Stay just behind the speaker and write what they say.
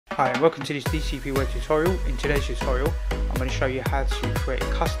Hi and welcome to this DCP web tutorial. In today's tutorial I'm going to show you how to create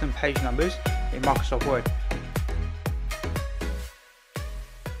custom page numbers in Microsoft Word.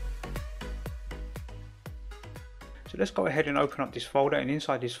 So let's go ahead and open up this folder, and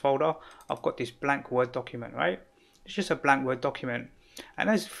inside this folder I've got this blank Word document, right? It's just a blank Word document,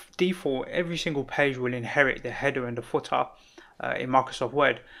 and as default every single page will inherit the header and the footer in Microsoft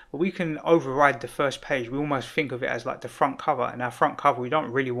Word, but we can override the first page. We almost think of it as like the front cover, and our front cover we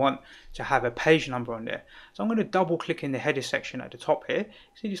don't really want to have a page number on there. So I'm going to double click in the header section at the top here.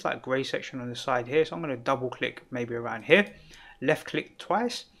 See this like grey section on the side here, so I'm going to double click maybe around here, left click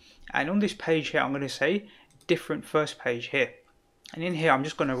twice, and on this page here I'm going to say different first page here, and in here I'm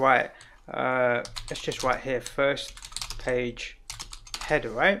just going to write let's just write here first page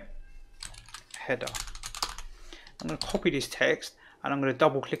header, right? Header. I'm going to copy this text and I'm going to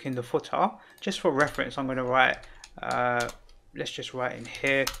double click in the footer. Just for reference I'm going to write let's just write in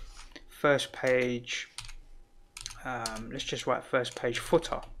here first page, let's just write first page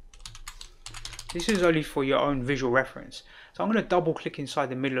footer. This is only for your own visual reference. So I'm going to double click inside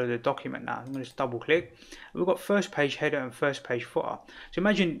the middle of the document now. I'm going to just double click. We've got first page header and first page footer. So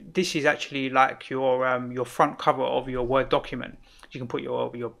imagine this is actually like your front cover of your Word document. You can put your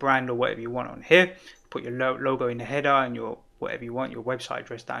brand or whatever you want on here. Put your logo in the header and your whatever you want, your website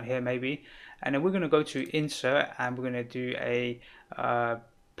address down here maybe. And then we're going to go to insert and we're going to do a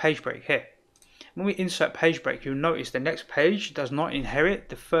page break here. When we insert page break, you'll notice the next page does not inherit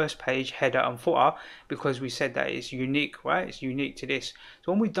the first page header and footer because we said that it's unique, right? It's unique to this.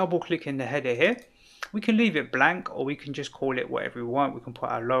 So when we double click in the header here, we can leave it blank or we can just call it whatever we want. We can put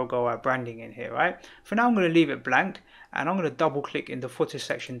our logo, our branding in here, right? For now I'm going to leave it blank and I'm going to double click in the footer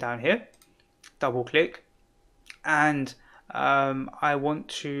section down here. Double click, and I want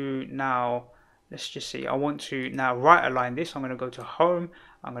to now, let's just see, I want to now right align this. I'm going to go to home,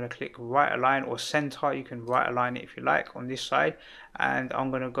 I'm going to click right align or center. You can right align it if you like on this side, and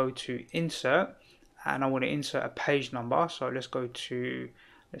I'm going to go to insert and I want to insert a page number. So let's go to,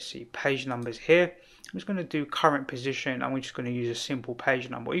 let's see, page numbers here. I'm just going to do current position and we're just going to use a simple page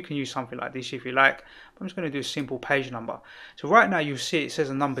number. You can use something like this if you like, but I'm just going to do a simple page number. So right now you see it says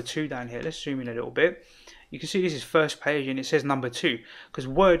a number 2 down here. Let's zoom in a little bit. You can see this is first page and it says number 2 because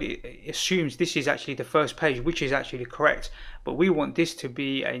Word assumes this is actually the first page, which is actually correct, but we want this to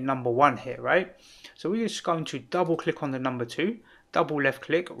be a number 1 here, right? So we're just going to double click on the number 2, double left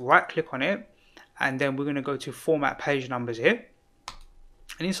click, right click on it, and then we're going to go to format page numbers here.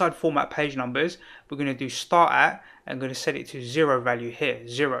 And inside format page numbers, we're going to do start at and going to set it to 0 value here,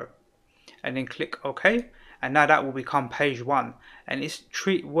 0, and then click OK. And now that will become page 1, and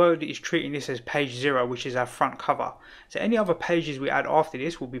Word is treating this as page 0, which is our front cover. So any other pages we add after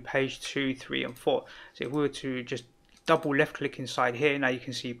this will be page 2, 3, and 4. So if we were to just double left click inside here, now you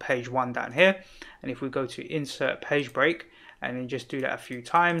can see page 1 down here. And if we go to insert page break and then just do that a few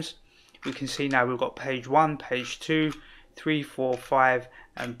times, we can see now we've got page 1, page 2, 3, 4, 5,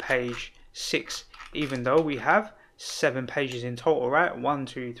 and page 6, even though we have 7 pages in total, right? 1,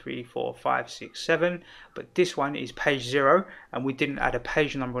 2, 3, 4, 5, 6, 7, but this one is page 0 and we didn't add a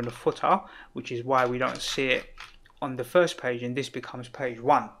page number on the footer, which is why we don't see it on the first page, and this becomes page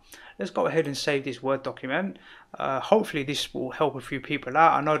 1. Let's go ahead and save this Word document. Hopefully this will help a few people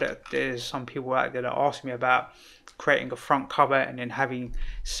out. I know that there's some people out there that ask me about creating a front cover and then having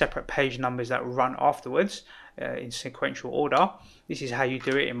separate page numbers that run afterwards in sequential order. This is how you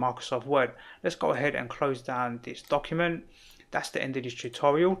do it in Microsoft Word. Let's go ahead and close down this document. That's the end of this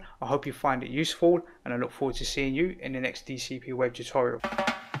tutorial. I hope you find it useful and I look forward to seeing you in the next DCP web tutorial.